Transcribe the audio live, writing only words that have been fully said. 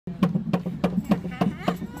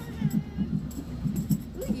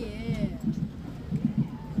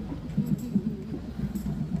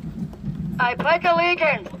I pledge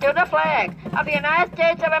allegiance to the flag of the United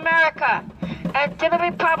States of America and to the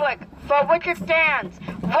republic for which it stands,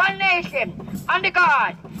 one nation, under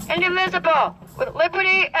God, indivisible, with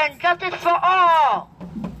liberty and justice for all.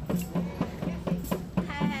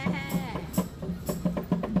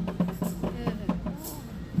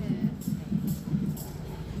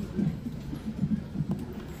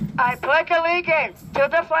 I pledge allegiance to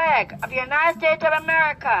the flag of the United States of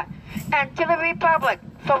America and to the republic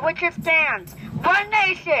for which it stands, one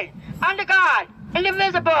nation, under God,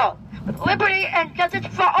 indivisible, with liberty and justice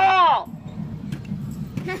for all.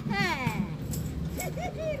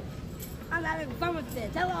 I'm having fun with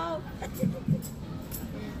this. Hello.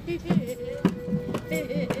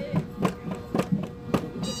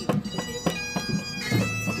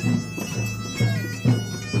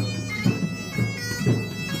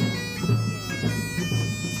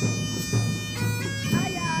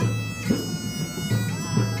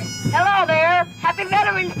 Hello there. Happy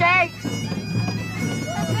Veterans Day.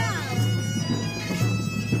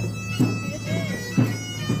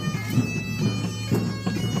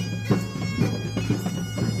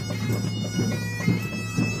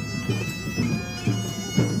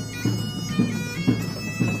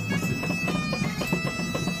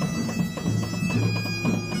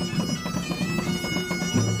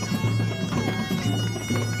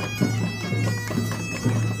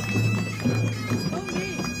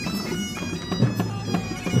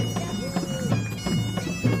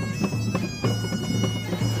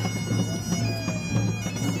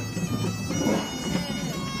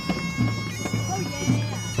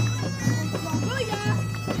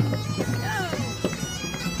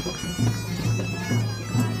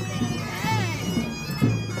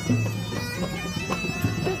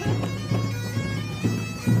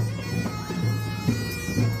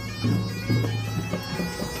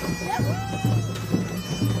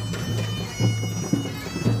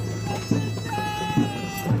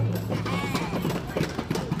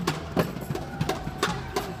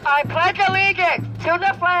 I pledge allegiance to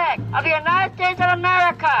the flag of the United States of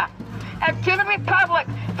America and to the republic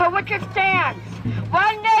for which it stands,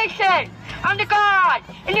 one nation, under God,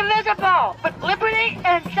 indivisible, with liberty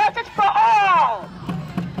and justice for all.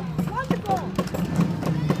 Wonderful.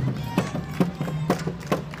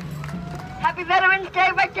 Happy Veterans Day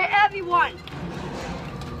right to everyone.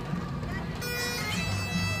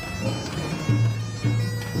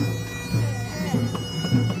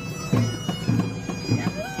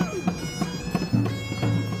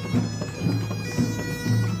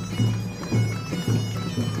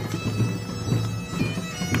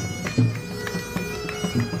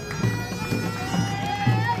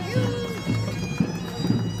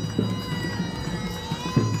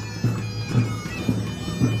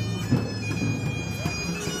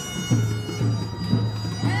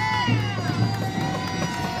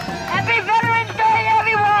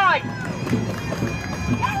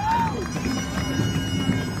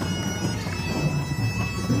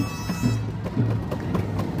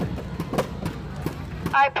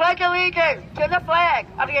 I pledge allegiance to the flag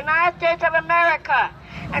of the United States of America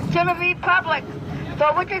and to the republic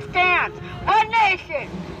for which it stands, one nation,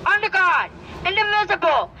 under God,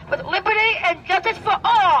 indivisible, with liberty and justice for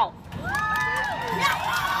all.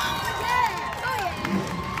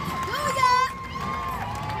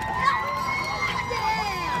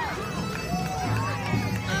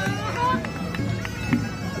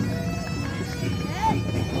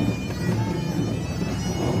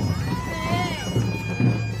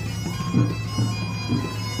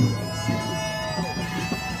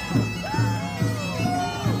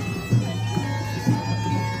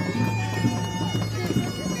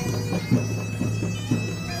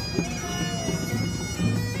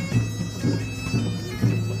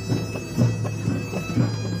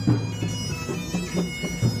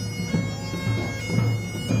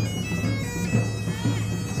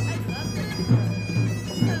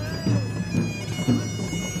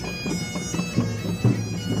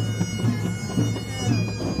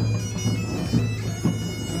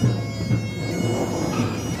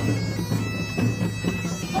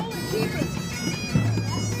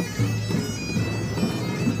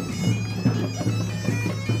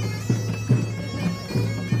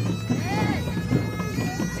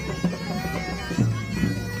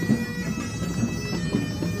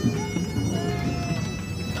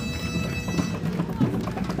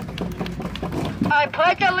 I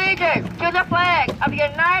pledge allegiance to the flag of the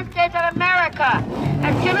United States of America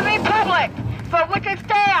and to the republic for which it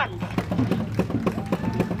stands,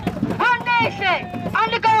 one nation,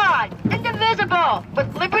 under God, indivisible,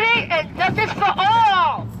 with liberty and justice for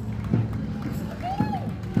all.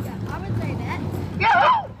 Yeah, I would say that.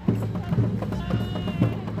 Yahoo!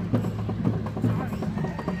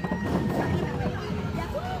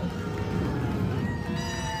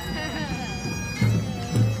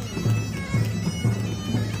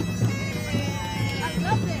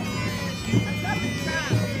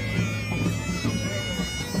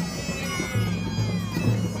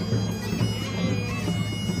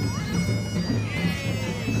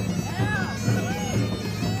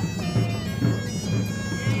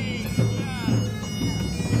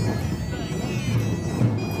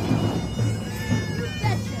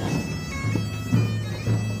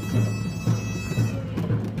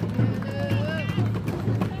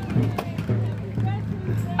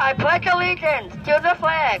 I pledge allegiance to the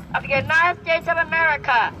flag of the United States of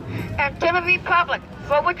America and to the republic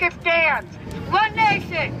for which it stands, one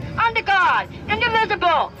nation, under God,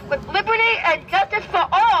 indivisible, with liberty and justice for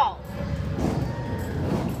all.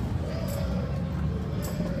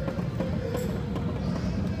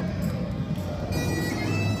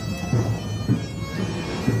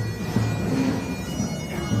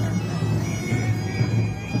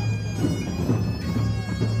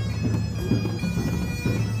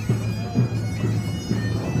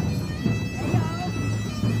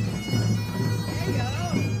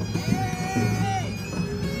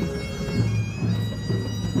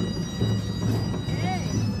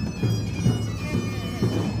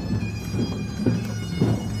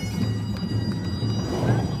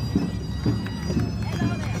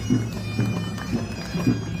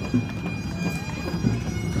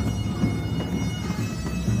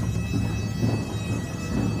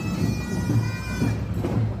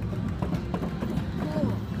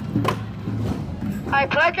 I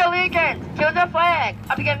pledge allegiance to the flag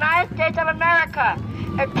of the United States of America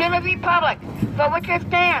and to the republic for which it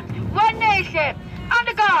stands, one nation,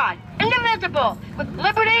 under God, indivisible, with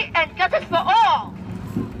liberty and justice for all.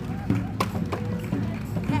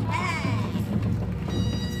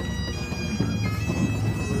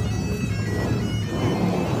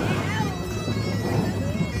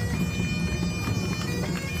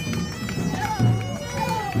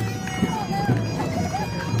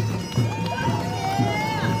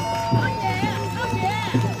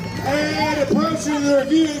 Approaching the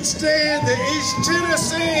reviewing stand, the East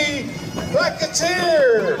Tennessee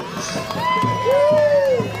Bucketeers. Woo!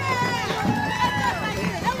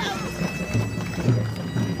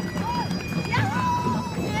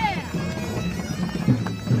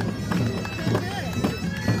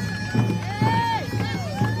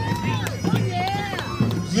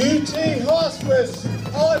 UT Hospice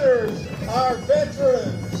honors our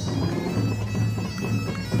veterans.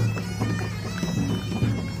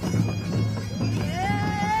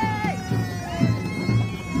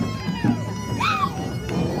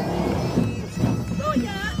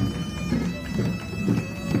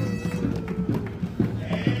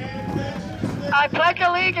 I pledge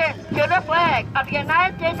allegiance to the flag of the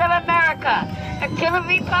United States of America and to the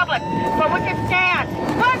republic for which it stands,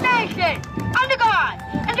 one nation, under God,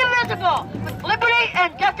 indivisible, with liberty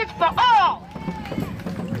and justice for all.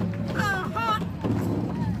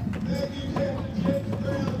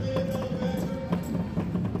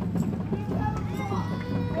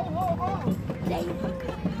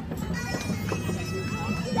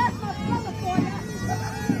 That's my brother for you.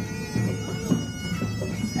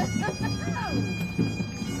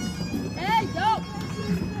 Hey, yo.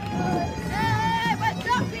 Hey, what's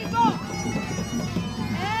up, people?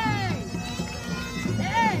 Hey.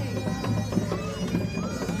 Hey.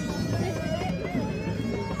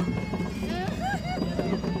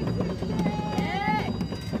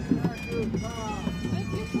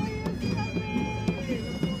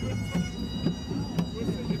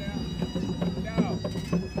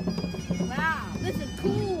 Wow, this is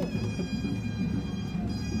cool.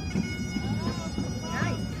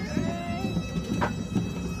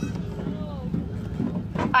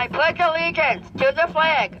 I pledge allegiance to the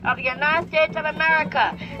flag of the United States of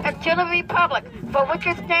America and to the republic for which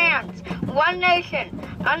it stands, one nation,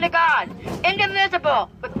 under God, indivisible,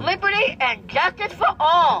 with liberty and justice for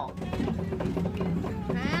all.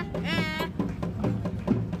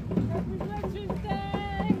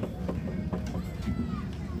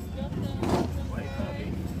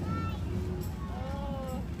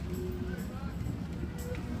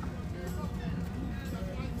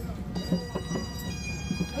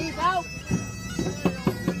 Peace out.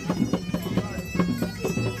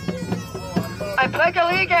 I pledge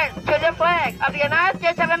allegiance to the flag of the United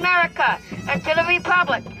States of America and to the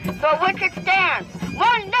republic for which it stands,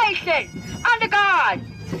 one nation, under God,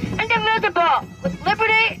 indivisible, with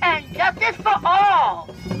liberty and justice for all.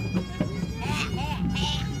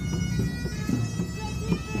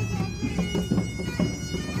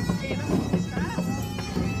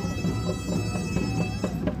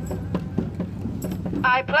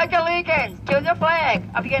 I pledge allegiance to the flag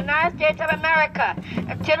of the United States of America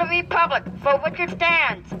and to the republic for which it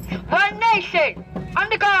stands, one nation,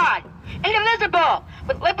 under God, indivisible,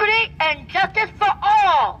 with liberty and justice for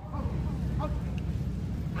all.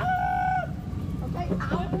 Okay,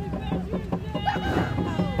 out.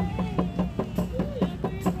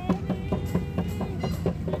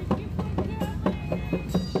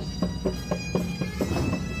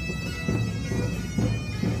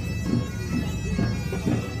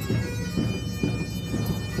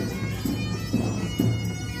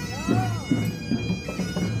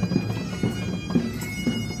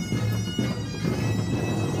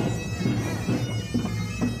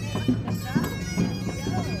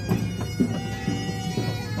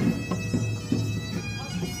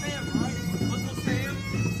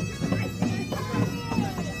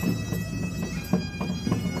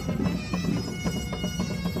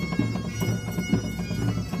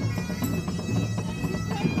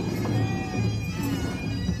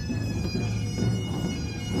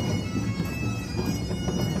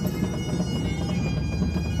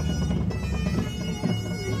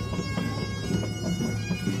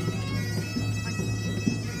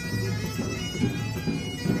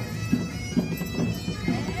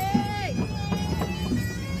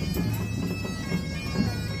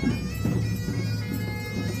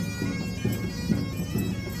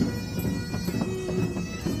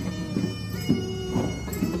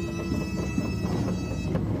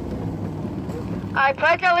 I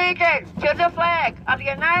pledge allegiance to the flag of the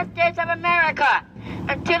United States of America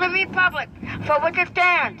and to the republic for which it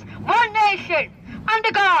stands, one nation,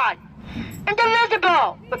 under God,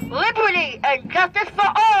 indivisible, with liberty and justice for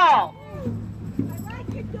all. I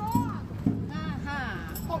like your dog.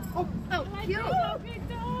 Oh, cute.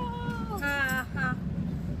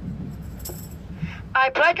 I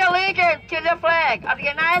pledge allegiance to the flag of the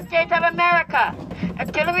United States of America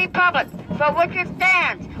and to the republic for which it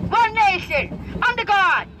stands, one nation, under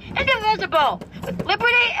God, indivisible, with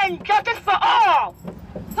liberty and justice for all.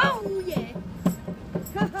 Oh, yeah.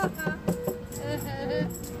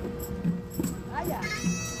 Hiya.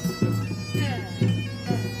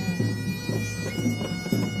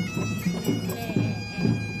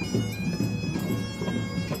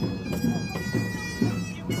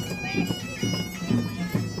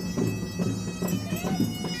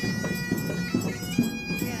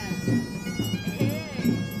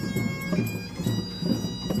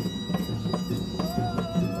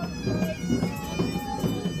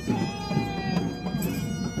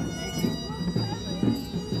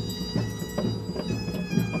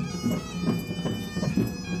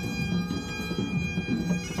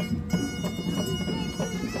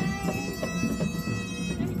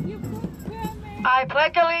 I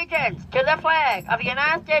pledge allegiance to the flag of the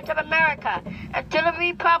United States of America and to the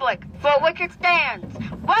republic for which it stands,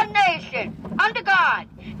 one nation, under God,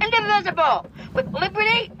 indivisible, with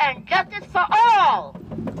liberty and justice for all.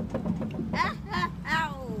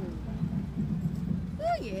 Ow.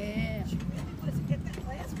 Oh, yeah. She really wants to get that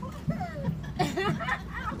last one.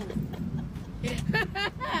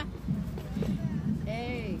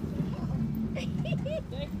 Hey.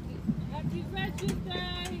 Happy Veterans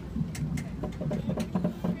Day.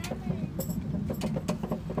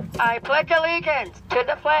 I pledge allegiance to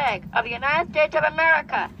the flag of the United States of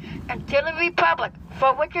America and to the republic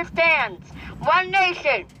for which it stands, one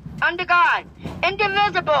nation, under God,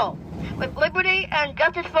 indivisible, with liberty and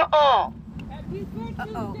justice for all. Happy Veterans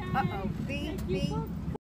Uh-oh. Day. Uh-oh.